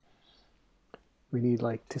we need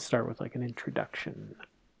like to start with like an introduction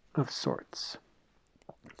of sorts.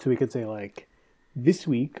 So we could say like, this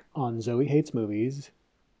week on Zoe Hates Movies,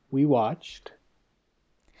 we watched...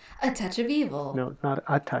 A Touch of Evil. No, not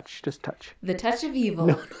a touch, just touch. The Touch of Evil.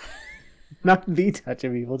 No, not the Touch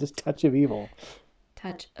of Evil, just Touch of Evil.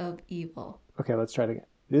 Touch of Evil. Okay, let's try it again.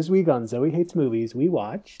 This week on Zoe Hates Movies, we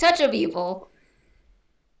watched... Touch of Evil.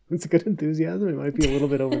 It's a good enthusiasm. It might be a little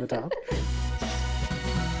bit over the top.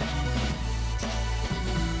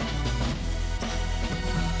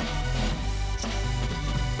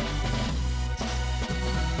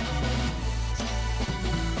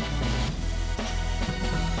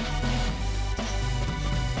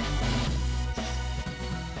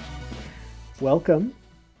 Welcome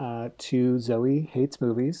to Zoe Hates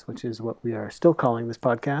Movies, which is what we are still calling this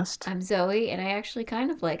podcast. I'm Zoe, and I actually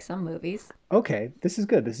kind of like some movies. Okay, this is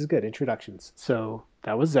good. This is good. Introductions. So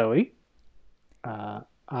that was Zoe. I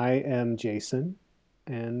am Jason,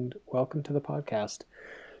 and welcome to the podcast.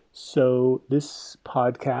 So this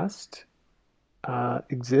podcast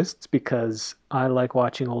exists because I like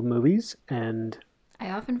watching old movies, and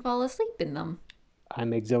I often fall asleep in them. I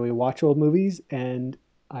make Zoe watch old movies, and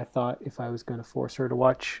I thought if I was going to force her to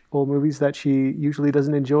watch old movies that she usually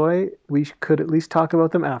doesn't enjoy, we could at least talk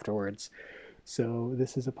about them afterwards. So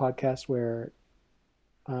this is a podcast where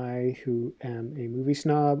I, who am a movie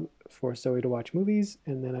snob, force Zoe to watch movies,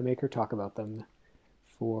 and then I make her talk about them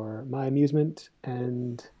for my amusement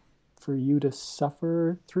and for you to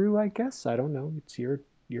suffer through, I guess. I don't know. It's your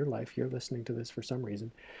life. You're listening to this for some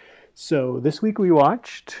reason. So this week we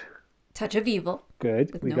watched... Touch of Evil.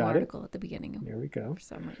 Good. With we no got article it. at the beginning. There we go. For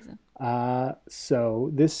some reason.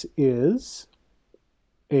 So this is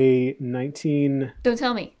a 19... Don't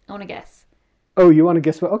tell me. I want to guess. Oh, you want to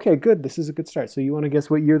guess what? Okay, good. This is a good start. So you want to guess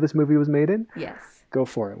what year this movie was made in? Yes. Go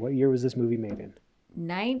for it. What year was this movie made in?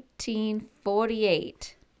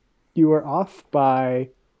 1948. You are off by...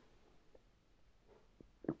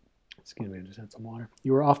 Excuse me, I just had some water.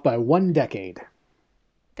 You were off by 1 decade.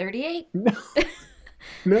 38?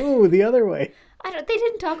 No, the other way. They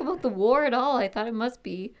didn't talk about the war at all. I thought it must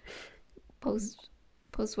be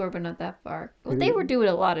post-war, but not that far. Well, they were doing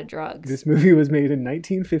a lot of drugs. This movie was made in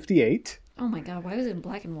 1958. Oh my God, why was it in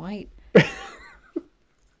black and white?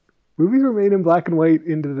 Movies were made in black and white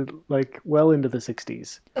into well into the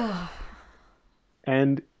 60s. Ugh.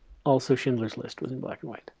 And also Schindler's List was in black and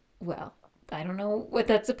white. Well, I don't know what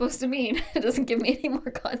that's supposed to mean. It doesn't give me any more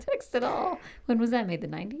context at all. When was that made? The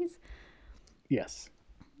 90s? Yes.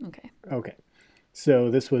 Okay. So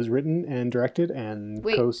this was written and directed and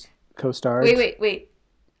co-starred. Wait.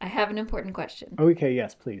 I have an important question. Okay,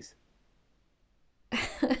 yes, please.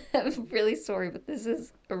 I'm really sorry, but this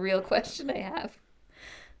is a real question I have.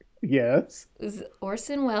 Yes. Is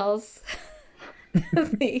Orson Welles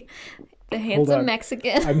the handsome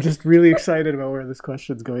Mexican? I'm just really excited about where this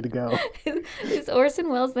question's going to go. Is Orson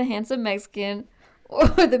Welles the handsome Mexican or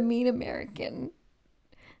the mean American?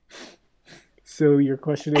 So your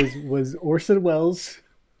question is, was Orson Welles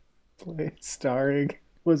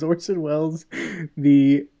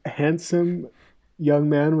the handsome young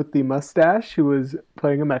man with the mustache who was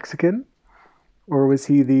playing a Mexican? Or was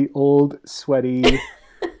he the old, sweaty,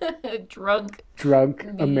 drunk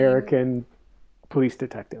American police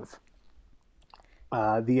detective?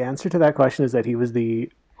 The answer to that question is that he was the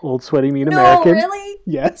old, sweaty, mean American. No, really?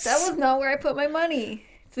 Yes. That was not where I put my money.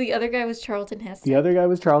 So the other guy was Charlton Heston. The other guy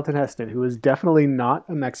was Charlton Heston, who was definitely not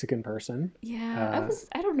a Mexican person. Yeah,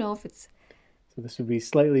 I don't know if it's... So this would be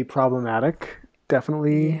slightly problematic.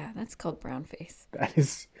 Definitely. Yeah, that's called brownface. That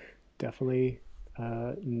is definitely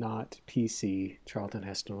not PC. Charlton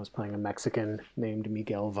Heston was playing a Mexican named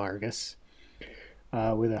Miguel Vargas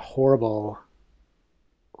with a horrible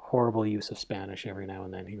use of Spanish every now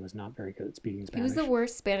and then. He was not very good at speaking Spanish. He was the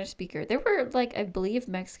worst Spanish speaker. There were, I believe,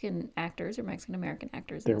 Mexican actors or Mexican-American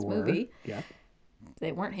actors in this movie. Yeah.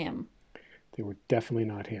 They weren't him. They were definitely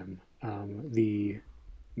not him. The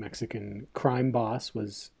Mexican crime boss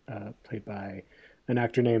was played by an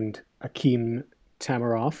actor named Akim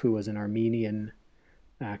Tamiroff, who was an Armenian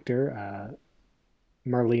actor.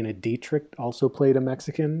 Marlene Dietrich also played a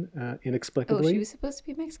Mexican, inexplicably. Oh, she was supposed to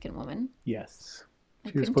be a Mexican woman. Yes. I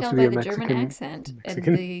couldn't tell by the German accent.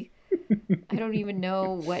 And I don't even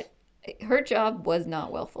know what... Her job was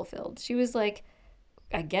not well fulfilled. She was I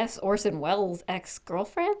guess, Orson Welles'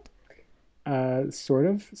 ex-girlfriend? Sort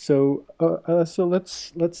of. So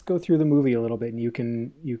let's go through the movie a little bit, and you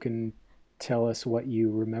can tell us what you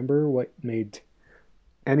remember, what made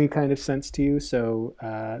any kind of sense to you. So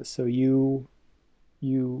you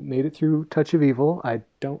made it through Touch of Evil. I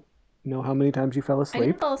don't know how many times you fell asleep. I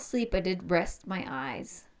didn't fall asleep. I did rest my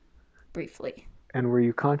eyes briefly. And were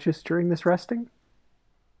you conscious during this resting?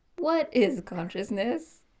 What is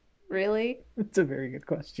consciousness? Really? That's a very good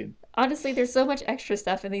question. Honestly, there's so much extra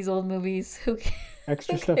stuff in these old movies.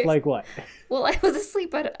 Extra Who stuff cares? like what? Well, I was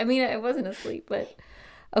asleep. I mean, I wasn't asleep, but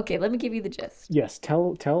okay, let me give you the gist. Yes,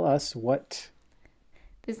 tell us what.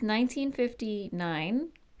 This 1959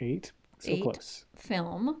 Eight, so eight close.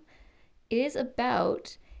 film is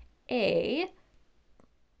about a.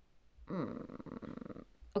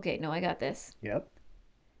 Okay, no, I got this. Yep.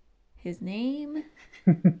 His name.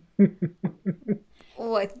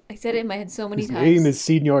 Oh, I said it in my head so many His times. name is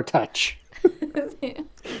Senior Touch. I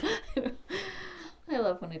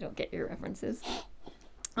love when I don't get your references.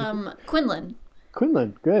 Quinlan.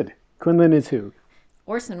 Quinlan, good. Quinlan is who?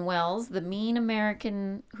 Orson Welles, the mean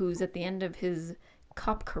American who's at the end of his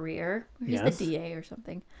cop career. He's Yes. the DA or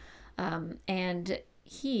something. And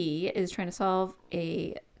he is trying to solve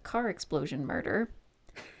a car explosion murder.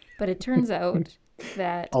 But it turns out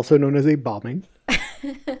that... Also known as a bombing.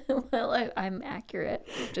 Well, I'm accurate,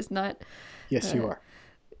 just not... Yes, you are.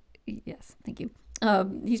 Yes, thank you.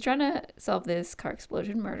 He's trying to solve this car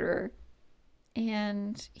explosion murderer.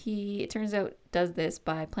 And he, it turns out, does this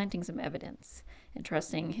by planting some evidence and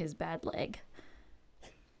trusting his bad leg.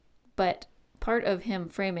 But part of him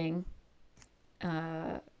framing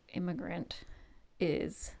Immigrant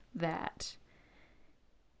is that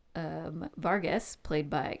Vargas, played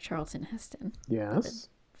by Charlton Heston, Yes.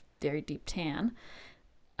 very deep tan.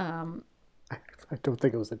 I don't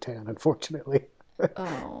think it was a tan, unfortunately.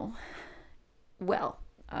 Oh, well,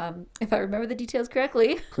 if I remember the details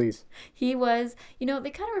correctly, Please. he was, they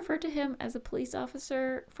kind of referred to him as a police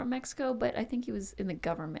officer from Mexico, but I think he was in the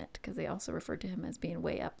government because they also referred to him as being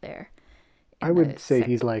way up there. I would say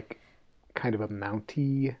he's like kind of a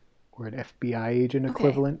Mountie or an FBI agent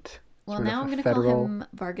equivalent. Well, sort of now a I'm going to federal... call him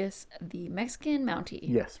Vargas, the Mexican Mountie.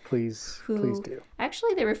 Yes, please. Please do.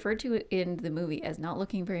 Actually, they referred to it in the movie as not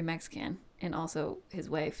looking very Mexican. And also, his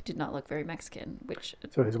wife did not look very Mexican, which...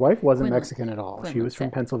 So his wife wasn't Mexican at all. Quinlan She was from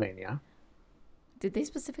said. Pennsylvania. Did they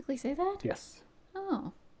specifically say that? Yes,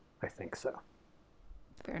 Oh, I think so.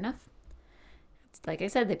 fair enough. It's like I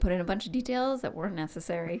said, they put in a bunch of details that weren't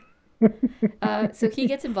necessary. So he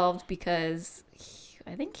gets involved because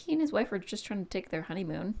I think he and his wife were just trying to take their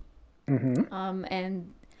honeymoon. Mm-hmm.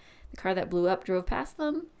 And the car that blew up drove past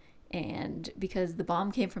them. And because the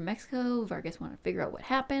bomb came from Mexico, Vargas wanted to figure out what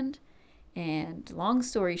happened. And long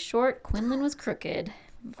story short, Quinlan was crooked.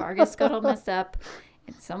 Vargas got all messed up.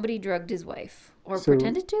 And somebody drugged his wife. Or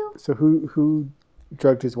pretended to. So who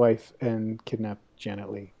drugged his wife and kidnapped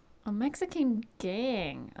Janet Leigh? A Mexican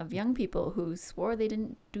gang of young people who swore they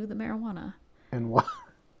didn't do the marijuana. And why?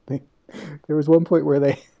 There was one point where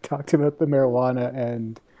they talked about the marijuana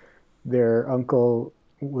and their uncle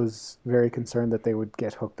was very concerned that they would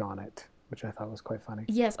get hooked on it, which I thought was quite funny.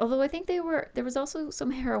 Yes, although I think there was also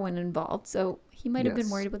some heroin involved, so he might have been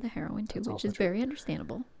worried about the heroin too, which is very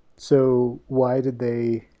understandable. So why did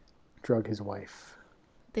they drug his wife?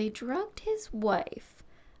 They drugged his wife,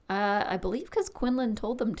 I believe because Quinlan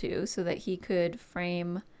told them to, so that he could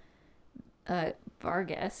frame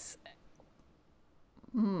Vargas.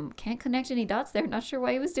 Can't connect any dots there. Not sure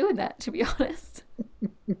why he was doing that, to be honest.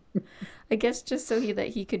 I guess just so that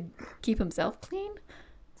he could keep himself clean.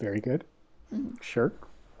 Very good. Mm-hmm. Sure.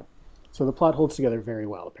 So the plot holds together very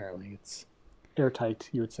well, apparently. It's airtight,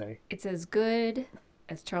 you would say. It's as good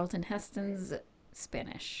as Charlton Heston's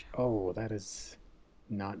Spanish. Oh, that is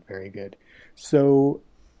not very good. So,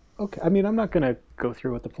 okay. I mean, I'm not going to go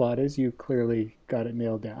through what the plot is. You clearly got it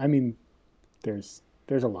nailed down. I mean, there's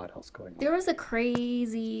a lot else going on. There was a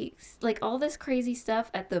crazy, like all this crazy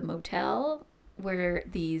stuff at the motel where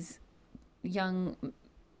these young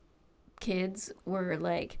kids were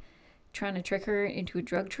like trying to trick her into a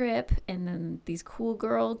drug trip, and then these cool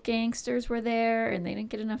girl gangsters were there and they didn't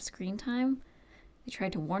get enough screen time. They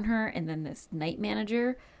tried to warn her, and then this night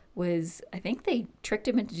manager I think they tricked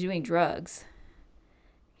him into doing drugs.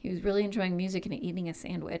 He was really enjoying music and eating a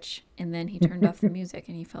sandwich, and then he turned off the music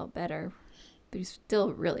and he felt better. But he's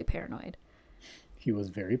still really paranoid. He was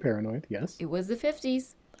very paranoid, yes. It was the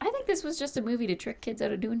 50s. I think this was just a movie to trick kids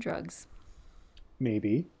out of doing drugs.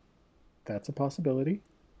 Maybe. That's a possibility.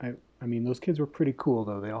 I mean, those kids were pretty cool,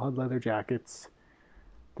 though. They all had leather jackets.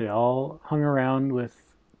 They all hung around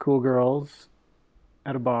with cool girls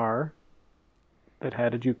at a bar that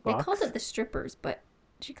had a jukebox. They called it the strippers, but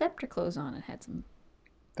she kept her clothes on and had some...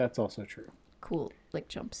 That's also true. Cool, like,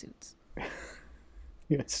 jumpsuits.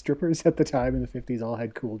 Yeah, strippers at the time in the 50s all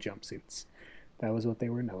had cool jumpsuits. That was what they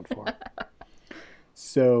were known for.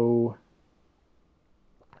 So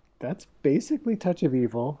that's basically Touch of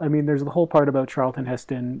Evil. I mean, there's the whole part about Charlton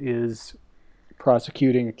Heston is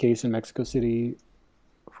prosecuting a case in Mexico City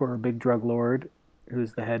for a big drug lord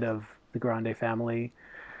who's the head of the Grande family,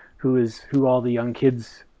 who all the young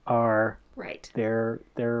kids are. Right. Their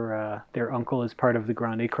uncle is part of the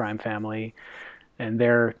Grande crime family, and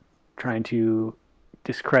they're trying to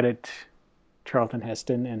discredit Charlton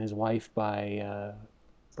Heston and his wife by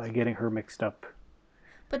getting her mixed up.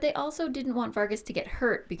 But they also didn't want Vargas to get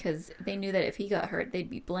hurt because they knew that if he got hurt, they'd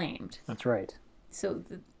be blamed. That's right. So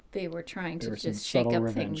they were trying to There's some just shake subtle up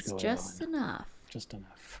revenge things going just on. enough. Just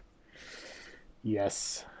enough.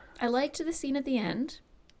 Yes. I liked the scene at the end.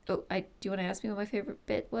 Oh, do you want to ask me what my favorite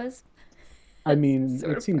bit was? I mean,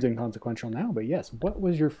 Sort it of seems inconsequential now, but yes. What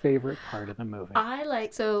was your favorite part of the movie?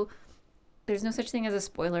 So there's no such thing as a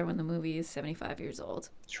spoiler when the movie is 75 years old.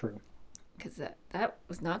 True. Because that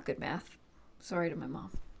was not good math. Sorry to my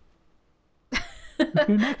mom.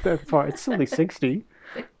 Not that far. It's only 60.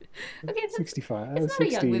 Okay, that's 65. It's not 60 a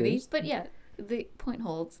young movie, years. but yeah, the point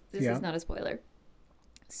holds. This Yeah. is not a spoiler.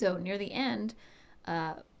 So near the end,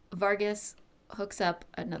 Vargas hooks up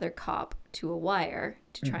another cop to a wire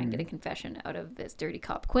to try and get a confession out of this dirty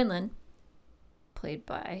cop Quinlan, played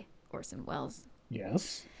by Orson Welles,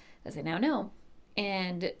 Yes. as I now know.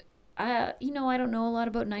 And I don't know a lot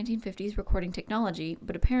about 1950s recording technology,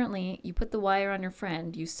 but apparently you put the wire on your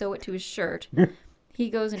friend, you sew it to his shirt. He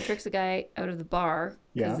goes and tricks a guy out of the bar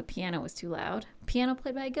because Yeah. the piano was too loud. Piano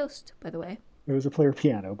played by a ghost, by the way. It was a player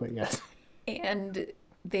piano, but yes. And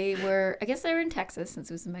I guess they were in Texas since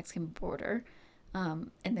it was the Mexican border.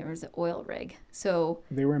 And there was an oil rig. So,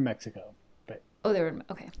 They were in Mexico, but they were,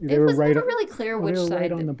 okay. They It were was right never really clear they which were side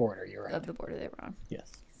right on the border. You're right. of the border they were on. Yes.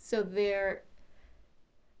 So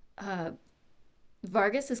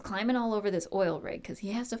Vargas is climbing all over this oil rig because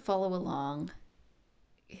he has to follow along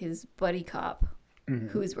his buddy cop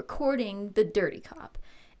who is recording the dirty cop.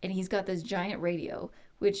 And he's got this giant radio,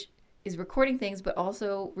 which is recording things, but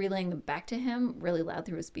also relaying them back to him really loud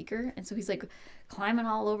through a speaker. And so he's like climbing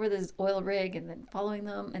all over this oil rig and then following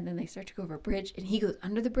them. And then they start to go over a bridge and he goes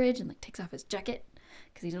under the bridge and like takes off his jacket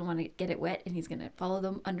because he doesn't want to get it wet. And he's going to follow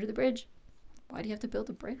them under the bridge. Why do you have to build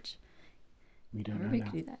a bridge? We don't Everybody know.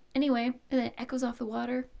 could do that. Anyway, and then it echoes off the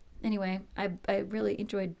water. Anyway, I really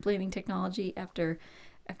enjoyed blaming technology after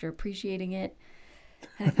appreciating it.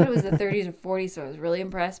 And I thought it was the 30s or 40s, so I was really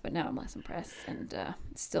impressed, but now I'm less impressed. And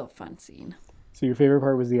it's still a fun scene. So your favorite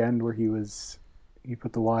part was the end where he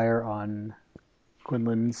put the wire on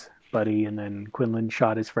Quinlan's buddy, and then Quinlan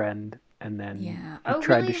shot his friend, and then Yeah. he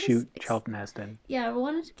tried really? to shoot Charlton Heston. Yeah, I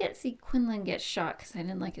wanted to see Quinlan get shot because I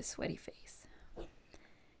didn't like his sweaty face.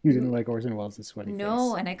 You didn't like Orson Welles' sweaty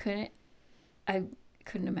No, face. and I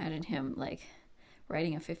couldn't imagine him like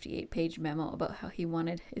writing a 58-page memo about how he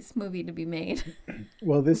wanted his movie to be made.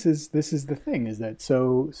 Well, this is the thing, is that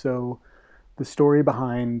so the story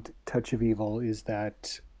behind Touch of Evil is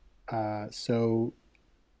that so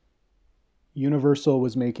Universal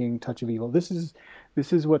was making Touch of Evil. This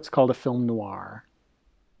is what's called a film noir,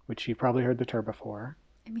 which you've probably heard the term before.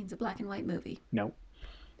 It means a black and white movie. No.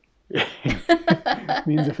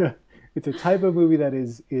 Means it's a type of movie that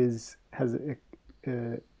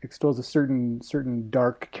extols a certain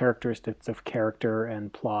dark characteristics of character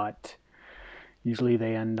and plot. Usually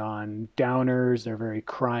they end on downers. They're very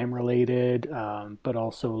crime related, but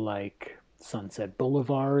also like Sunset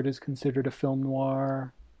Boulevard is considered a film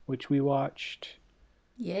noir, which we watched.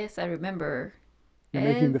 Yes, I remember. You're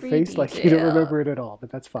making the every face like you don't detail. remember it at all, but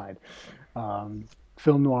that's fine.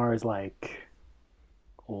 Film noir is like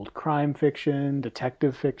old crime fiction,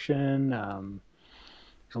 detective fiction.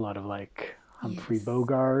 There's a lot of like Humphrey Yes.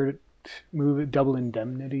 Bogart movie. Double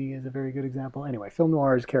Indemnity is a very good example. Anyway, film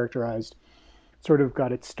noir is characterized, sort of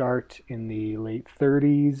got its start in the late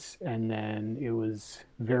 30s, and then it was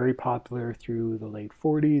very popular through the late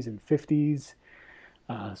 40s and 50s.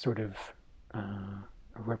 Sort of a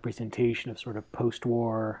representation of sort of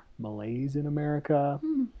post-war malaise in America.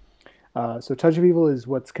 So Touch of Evil is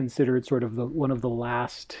what's considered sort of one of the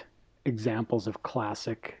last examples of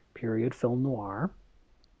classic period film noir.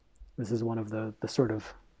 This is one of the sort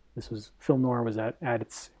of, film noir was at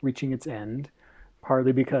its reaching its end,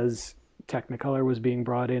 partly because Technicolor was being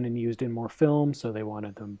brought in and used in more films, so they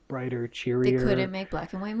wanted them brighter, They cheerier. couldn't make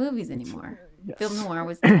black and white movies anymore. Yes. Film noir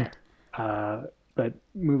was dead. But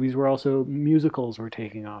movies were also, musicals were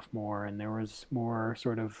taking off more, and there was more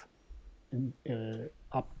sort of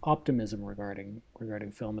optimism regarding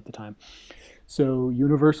film at the time. So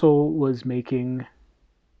Universal was making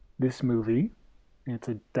this movie. It's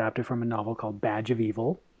adapted from a novel called Badge of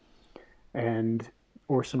Evil, and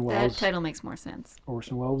Orson That Welles title makes more sense.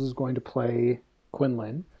 is going to play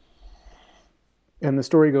Quinlan. And the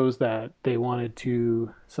story goes that they wanted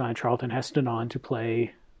to sign Charlton Heston on to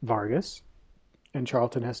play Vargas. And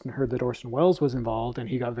Charlton Heston heard that Orson Welles was involved, and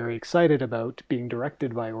he got very excited about being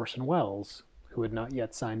directed by Orson Welles, who had not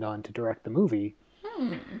yet signed on to direct the movie.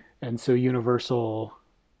 And so Universal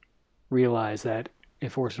realized that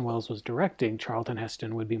if Orson Welles was directing, Charlton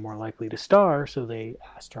Heston would be more likely to star, so they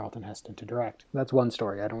asked Charlton Heston to direct. That's one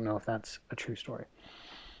story. I don't know if that's a true story.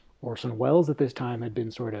 Orson Welles at this time had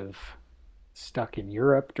been sort of stuck in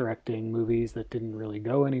Europe directing movies that didn't really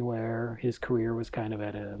go anywhere. His career was kind of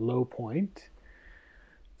at a low point.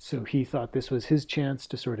 So he thought this was his chance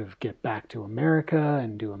to sort of get back to America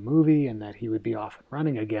and do a movie, and that he would be off and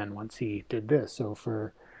running again once he did this. So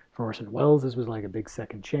for Orson Welles, this was like a big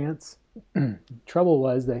second chance. Trouble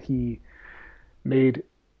was that he made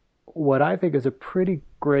what I think is a pretty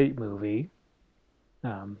great movie,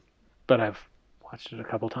 but I've watched it a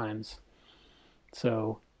couple times.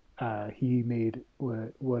 So he made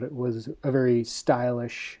what was a very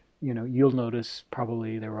stylish, you'll notice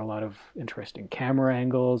probably there were a lot of interesting camera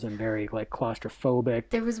angles and very like claustrophobic.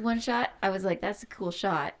 There was one shot, I was like, that's a cool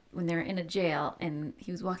shot, when they were in a jail and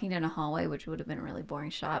he was walking down a hallway, which would have been a really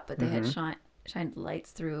boring shot, but they had shined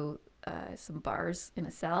lights through some bars in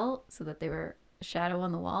a cell so that they were a shadow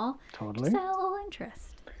on the wall. Totally. Just had a little interest.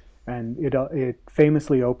 And it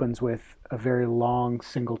famously opens with a very long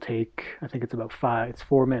single take. I think it's about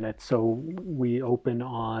 4 minutes. So we open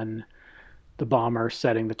on the bomber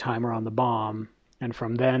setting the timer on the bomb, and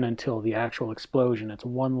from then until the actual explosion, it's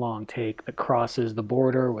one long take that crosses the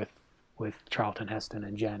border with Charlton Heston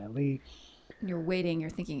and Janet Leigh. You're waiting,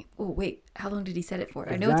 you're thinking, oh wait, how long did he set it for?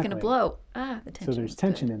 Exactly. I know it's going to blow. The tension. So there's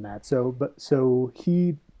tension in that. So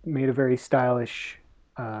he made a very stylish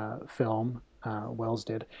film, Welles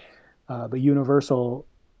did, but Universal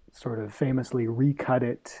sort of famously recut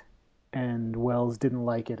it, and Welles didn't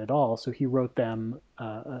like it at all. So he wrote them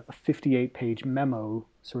a 58-page memo,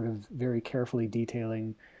 sort of very carefully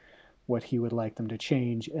detailing what he would like them to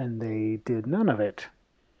change, and they did none of it.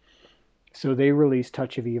 So they released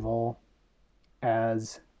Touch of Evil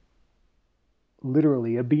as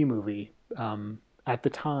literally a B movie. At the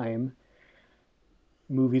time,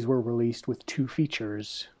 movies were released with 2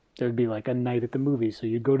 features. There'd be like a night at the movies. So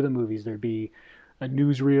you'd go to the movies, there'd be a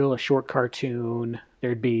newsreel, a short cartoon,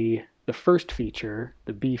 there'd be the first feature,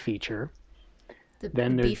 the B feature. The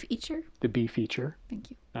B feature? The B feature. Thank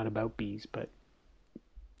you. Not about bees, but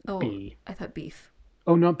B. Oh, I thought beef.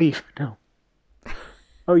 Oh, not beef. No.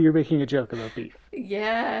 Oh, you're making a joke about beef.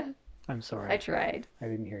 Yeah. I'm sorry. I tried. I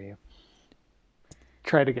didn't hear you.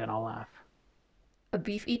 Try it again. I'll laugh. A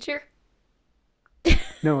beef feature?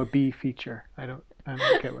 No, a B feature. I don't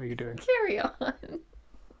get what you're doing. Carry on.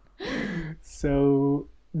 So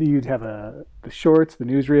you'd have the shorts, the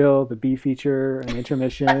newsreel, the B feature, an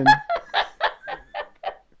intermission.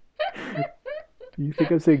 You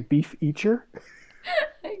think I'm saying beef eater?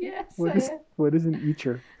 Yes. What is an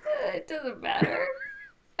eater? It doesn't matter.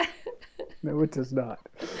 No, it does not.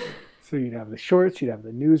 So you'd have the shorts, you'd have the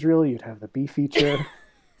newsreel, you'd have the B feature.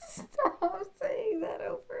 Stop saying that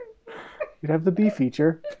over. You'd have the B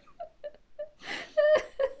feature.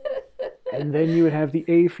 And then you would have the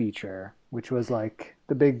A feature, which was like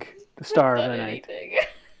the star of the night.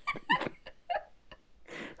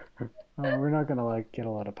 Oh, we're not gonna get a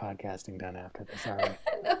lot of podcasting done after this, are we?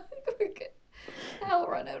 No, we're good. I'll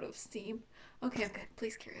run out of steam. Okay, I'm good.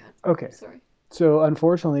 Please carry on. Okay. Sorry. So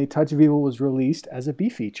unfortunately, Touch of Evil was released as a B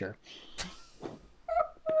feature.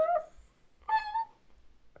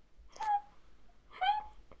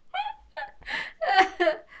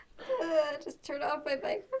 Just turn off my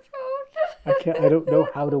microphone. I don't know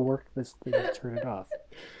how to work this thing to turn it off.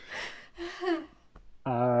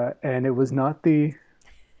 And it was not the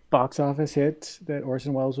box office hit that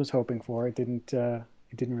Orson Welles was hoping for. It didn't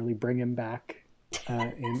really bring him back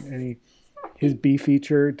in any. His B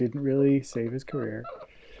feature didn't really save his career,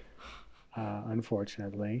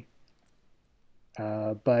 unfortunately.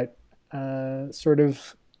 But sort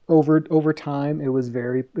of over time, it was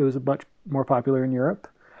a much more popular in Europe,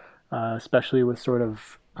 especially with sort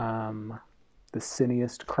of the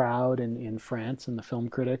cineast crowd in France and the film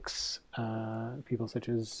critics. People such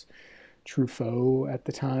as Truffaut at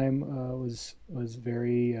the time was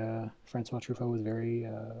very Francois Truffaut was very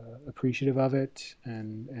appreciative of it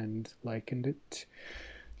and likened it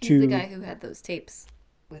to. He's the guy who had those tapes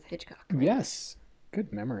with Hitchcock. Right? Yes,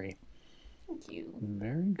 good memory. Thank you.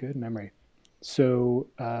 Very good memory. So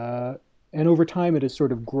and over time it has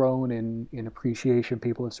sort of grown in appreciation.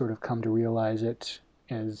 People have sort of come to realize it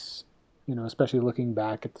as, especially looking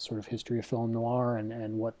back at the sort of history of film noir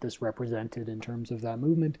and what this represented in terms of that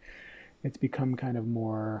movement. It's become kind of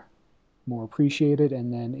more more appreciated.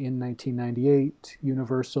 And then in 1998,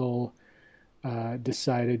 Universal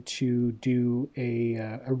decided to do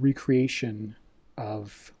a recreation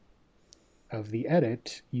of the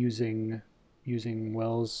edit using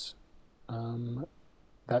Wells'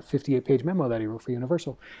 that 58-page memo that he wrote for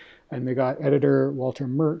Universal. And they got editor Walter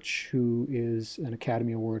Murch, who is an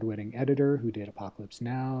Academy Award-winning editor who did Apocalypse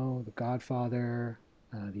Now, The Godfather,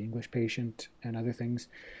 The English Patient, and other things,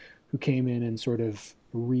 who came in and sort of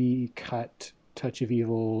recut Touch of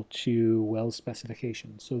Evil to Wells'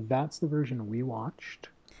 specifications. So that's the version we watched,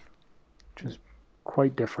 which is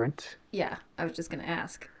quite different. Yeah, I was just gonna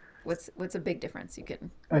ask, what's a big difference? You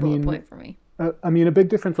can I bullet mean, point for me. a big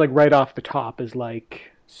difference, like right off the top, is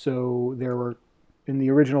like, so there were, in the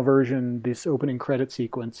original version, this opening credit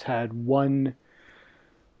sequence had one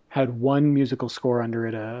musical score under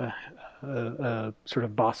it, a sort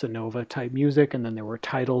of bossa nova type music, and then there were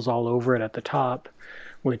titles all over it at the top,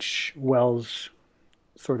 which Wells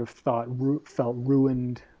sort of felt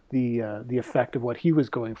ruined the effect of what he was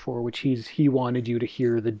going for, which he wanted you to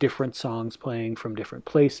hear the different songs playing from different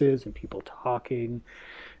places and people talking,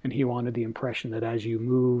 and he wanted the impression that as you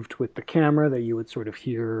moved with the camera, that you would sort of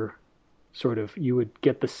hear, you would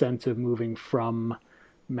get the sense of moving from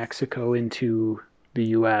Mexico into the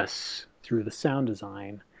U.S. through the sound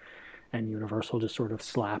design. And Universal just sort of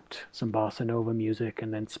slapped some bossa nova music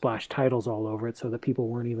and then splashed titles all over it so that people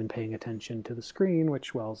weren't even paying attention to the screen,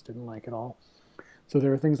 which Wells didn't like at all. So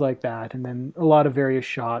there were things like that, and then a lot of various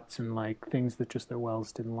shots and like things that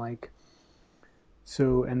Wells didn't like.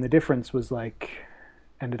 So, and the difference was like,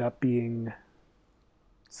 ended up being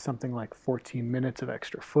something like 14 minutes of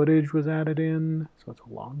extra footage was added in, so it's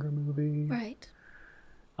a longer movie. Right.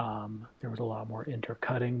 There was a lot more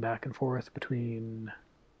intercutting back and forth between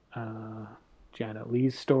Janet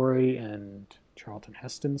Leigh's story and Charlton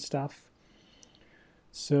Heston's stuff.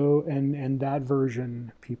 So, and that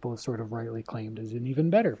version people have sort of rightly claimed is an even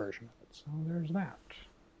better version of it. So there's that.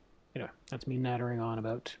 That's me nattering on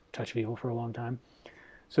about Touch of Evil for a long time.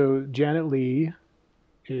 So Janet Leigh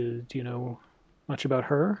do you know much about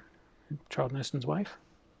her? Charlton Heston's wife?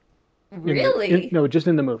 Really? No, just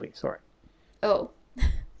in the movie, sorry. Oh.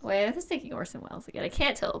 Wait, I was thinking Orson Welles again. I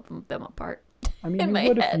can't tell them apart. I mean, you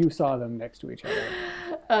would if you saw them next to each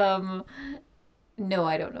other. No,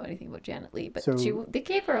 I don't know anything about Janet Leigh, but they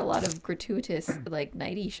gave her a lot of gratuitous, like,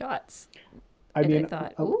 nighty shots. I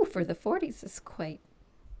thought, for the 40s, this is quite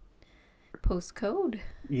postcode.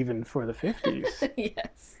 Even for the 50s.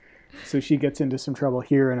 Yes. So she gets into some trouble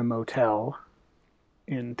here in a motel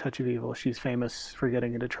in Touch of Evil. She's famous for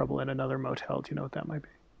getting into trouble in another motel. Do you know what that might be?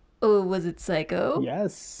 Oh, was it Psycho?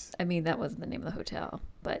 Yes. I mean, that wasn't the name of the hotel,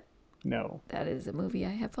 but no, that is a movie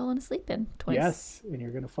I have fallen asleep in twice. Yes, and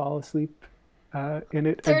you're going to fall asleep in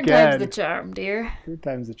it Third again. time's the charm, dear. Third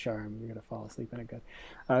time's the charm. You're going to fall asleep in it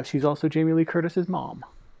again. She's also Jamie Lee Curtis's mom.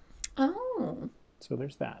 Oh. So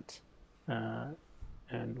there's that.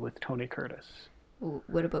 And with Tony Curtis. Ooh,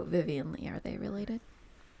 what about Vivian Leigh? Are they related?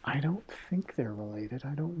 I don't think they're related.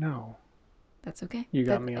 I don't know. That's okay. You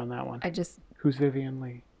got me on that one. Who's Vivian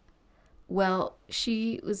Leigh? Well,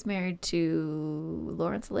 she was married to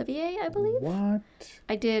Laurence Olivier, I believe. What?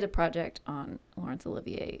 I did a project on Laurence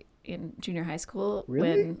Olivier in junior high school.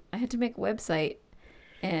 Really? When I had to make a website,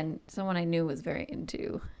 and someone I knew was very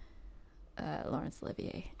into Laurence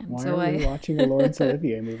Olivier. And Why are we watching a Laurence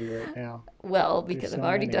Olivier movie right now? Well, because I've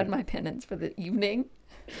already done my penance for the evening.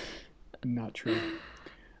 Not true.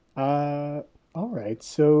 All right,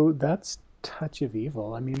 so that's Touch of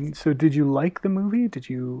Evil. I mean, so did you like the movie?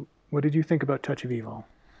 What did you think about Touch of Evil?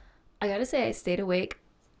 I gotta say, I stayed awake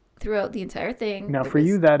throughout the entire thing. Now, for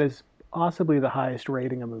you, that is possibly the highest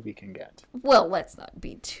rating a movie can get. Well, let's not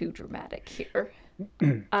be too dramatic here.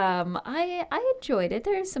 I enjoyed it.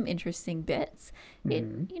 There's some interesting bits. It,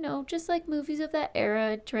 just like movies of that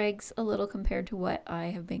era, drags a little compared to what I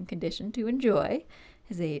have been conditioned to enjoy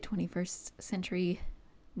as a 21st century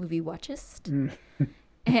movie watchist.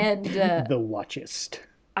 And the watchist.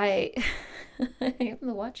 I am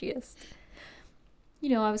the watchiest.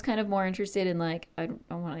 I was kind of more interested in like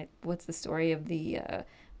what's the story of the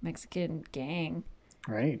Mexican gang,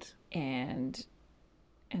 right? And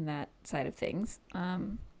that side of things.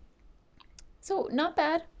 So not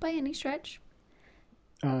bad by any stretch.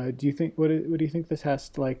 Do you think what do you think this has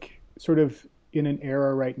to, like, sort of in an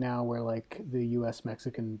era right now where like the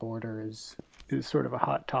U.S.-Mexican border is sort of a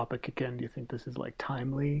hot topic again? Do you think this is like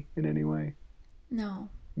timely in any way? No.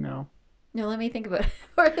 No, let me think about it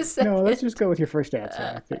for a second. No, let's just go with your first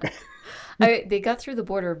answer. I think. They got through the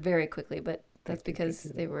border very quickly, but that's because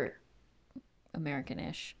they were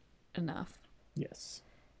American-ish enough. Yes.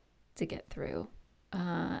 To get through.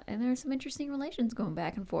 And there's some interesting relations going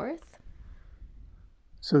back and forth.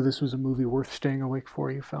 So this was a movie worth staying awake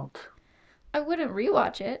for, you felt? I wouldn't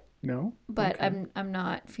rewatch it, No? but Okay. I'm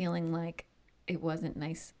not feeling like it wasn't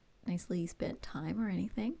nicely spent time or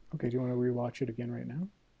anything. Okay, do you want to rewatch it again right now?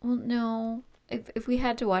 Well, no. If we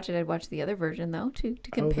had to watch it, I'd watch the other version though to Oh, that's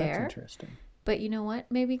compare. interesting. But you know what?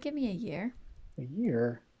 Maybe give me a year. A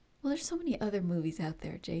year? Well, there's so many other movies out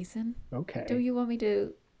there, Jason. Okay. Do you want me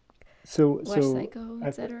to So, watch so Psycho, I,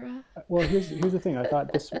 etc.? well, here's the thing. I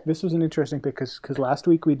thought this was an interesting pick because last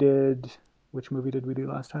week we did, which movie did we do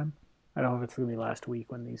last time? I don't know if it's gonna be last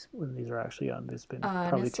week when these are actually on. There's been probably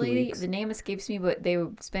 2 Honestly, weeks. the name escapes me, but they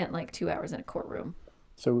spent like 2 hours in a courtroom.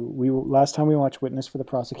 So we last time we watched Witness for the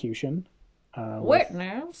Prosecution,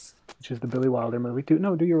 Witness which is the Billy Wilder movie. Do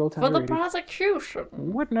your old for timey the radio. prosecution.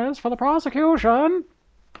 Witness for the Prosecution.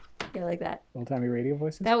 Yeah, like that. Old timey radio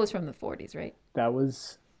voices. That was from the 40s, right? That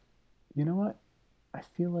was, you know what? I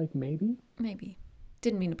feel like maybe. Maybe.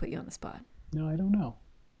 Didn't mean to put you on the spot. No, I don't know.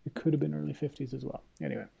 It could have been early 50s as well.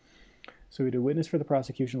 Anyway, so we did Witness for the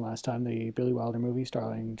Prosecution last time, the Billy Wilder movie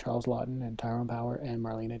starring Charles Laughton and Tyrone Power and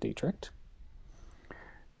Marlena Dietrich.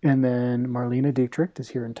 And then Marlena Dietrich is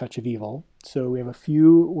here in Touch of Evil. So we have a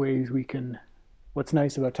few ways we can. What's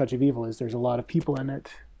nice about Touch of Evil is there's a lot of people in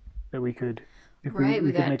it that we could. If Right,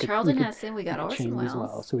 we could got make Charlton we could Heston, we got make a Orson change Welles. as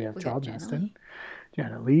well. So we have We got Charles Jenna Heston, Lee.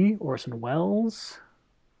 Janet Leigh, Orson Welles.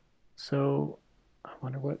 So I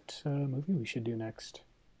wonder what movie we should do next.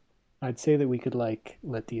 I'd say that we could like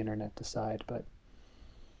let the internet decide, but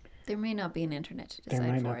There may not be an internet to there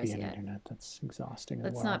decide might for not us be an yet. internet. That's exhausting as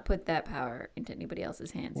Let's well. not put that power into anybody else's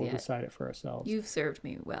hands We'll yet. decide it for ourselves. You've served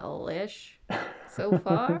me well-ish so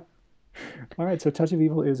far. All right, so Touch of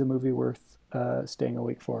Evil is a movie worth staying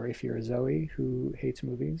awake for if you're a Zoe who hates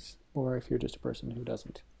movies, or if you're just a person who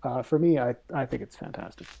doesn't. For me, I think it's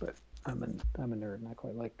fantastic, but I'm a nerd and I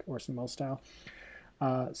quite like Orson Welles style.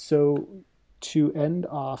 So to end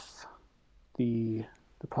off the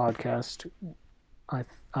podcast, I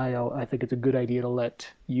think it's a good idea to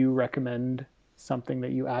let you recommend something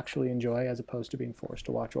that you actually enjoy as opposed to being forced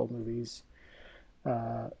to watch old movies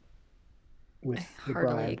with I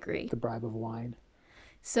heartily agree. the bribe of wine.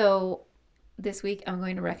 So this week I'm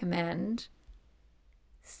going to recommend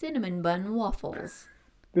cinnamon bun waffles.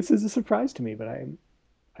 This is a surprise to me, but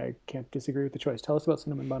I can't disagree with the choice. Tell us about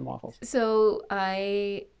cinnamon bun waffles. So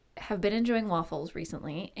I have been enjoying waffles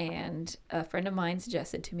recently, and a friend of mine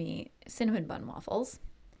suggested to me cinnamon bun waffles.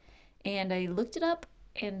 And I looked it up,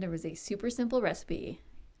 and there was a super simple recipe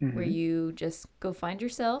where you just go find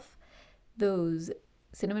yourself those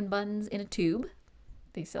cinnamon buns in a tube.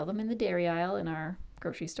 They sell them in the dairy aisle in our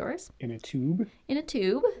grocery stores. In a tube? In a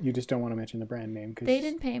tube. You just don't want to mention the brand name. They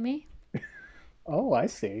didn't pay me. Oh, I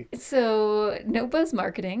see. So no buzz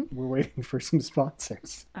marketing. We're waiting for some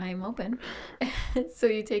sponsors. I'm open. So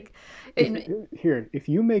you take... Here, if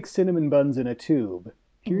you make cinnamon buns in a tube,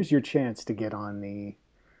 here's your chance to get on the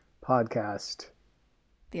podcast.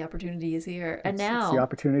 The opportunity is here. And It's now... the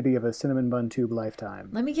opportunity of a cinnamon bun tube lifetime.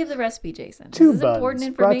 Let me give the recipe, Jason. Tube This is buns,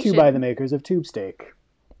 important brought to information. you by the makers of Tube Steak.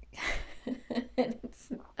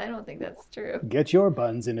 I don't think that's true. Get your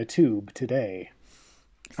buns in a tube today.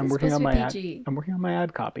 This I'm is working supposed on to my be PG. I'm working on my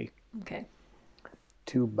ad copy. Okay,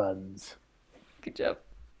 Tube buns. good job.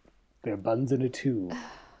 They're buns in a tube.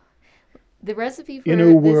 The recipe for In a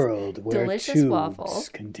this world where delicious tubes waffle.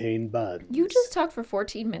 contain buns. You just talked for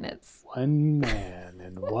 14 minutes. One man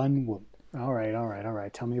and one woman. All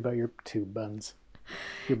right. Tell me about your tube buns.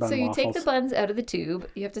 Your bun So you waffles. take the buns out of the tube.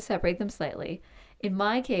 You have to separate them slightly. In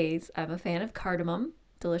my case, I'm a fan of cardamom,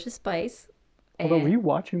 delicious spice. Hold on, were and- you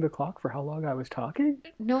watching the clock for how long I was talking?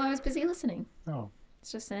 No, I was busy listening. Oh,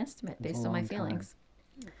 It's just an estimate That's a based on my long time. feelings.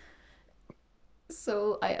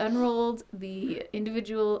 So I unrolled the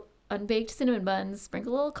individual unbaked cinnamon buns,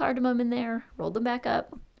 sprinkled a little cardamom in there, rolled them back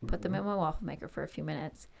up, put them in my waffle maker for a few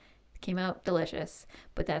minutes. It came out delicious.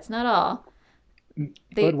 But that's not all.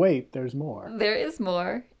 but wait, there's more. There is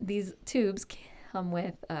more. These tubes come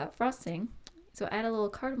with frosting. So add a little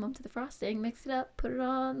cardamom to the frosting, mix it up, put it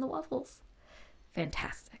on the waffles.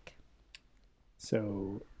 Fantastic.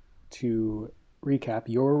 So, to recap,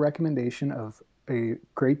 your recommendation of a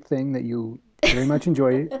great thing that you very much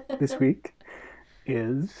enjoy this week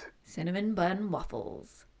is Cinnamon bun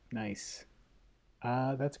waffles. nice.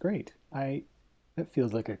 That's great. That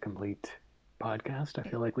feels like a complete podcast. I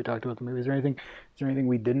feel like we talked about the movie. Is there anything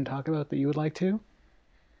we didn't talk about that you would like to?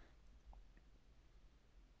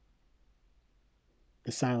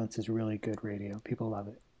 The silence is really good radio. People love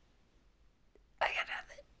it. I got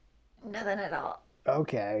nothing. Nothing at all.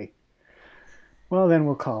 Okay. Well, then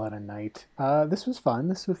we'll call it a night. This was fun.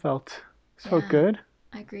 This felt felt Yeah. good.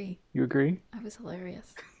 I agree. You agree? I was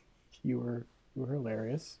hilarious. You were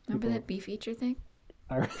hilarious. Remember that Bee Feature thing?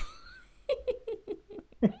 I,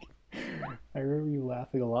 I remember you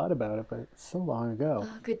laughing a lot about it, but it's so long ago.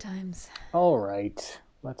 Oh, good times. All right,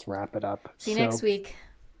 let's wrap it up. See you next week.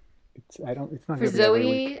 It's not For gonna be every Zoe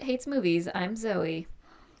week. Hates Movies, I'm Zoe.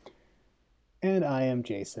 And I am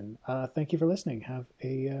Jason. Thank you for listening. Have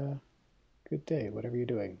a good day, whatever you're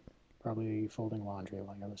doing. Probably folding laundry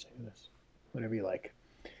while you're listening to this. Whatever you like.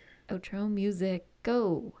 Outro music,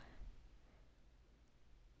 go.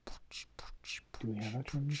 Do we have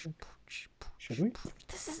outro music? Should we?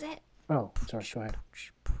 This is it. Oh, I'm sorry. Go ahead.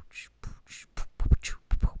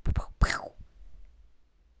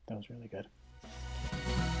 That was really good.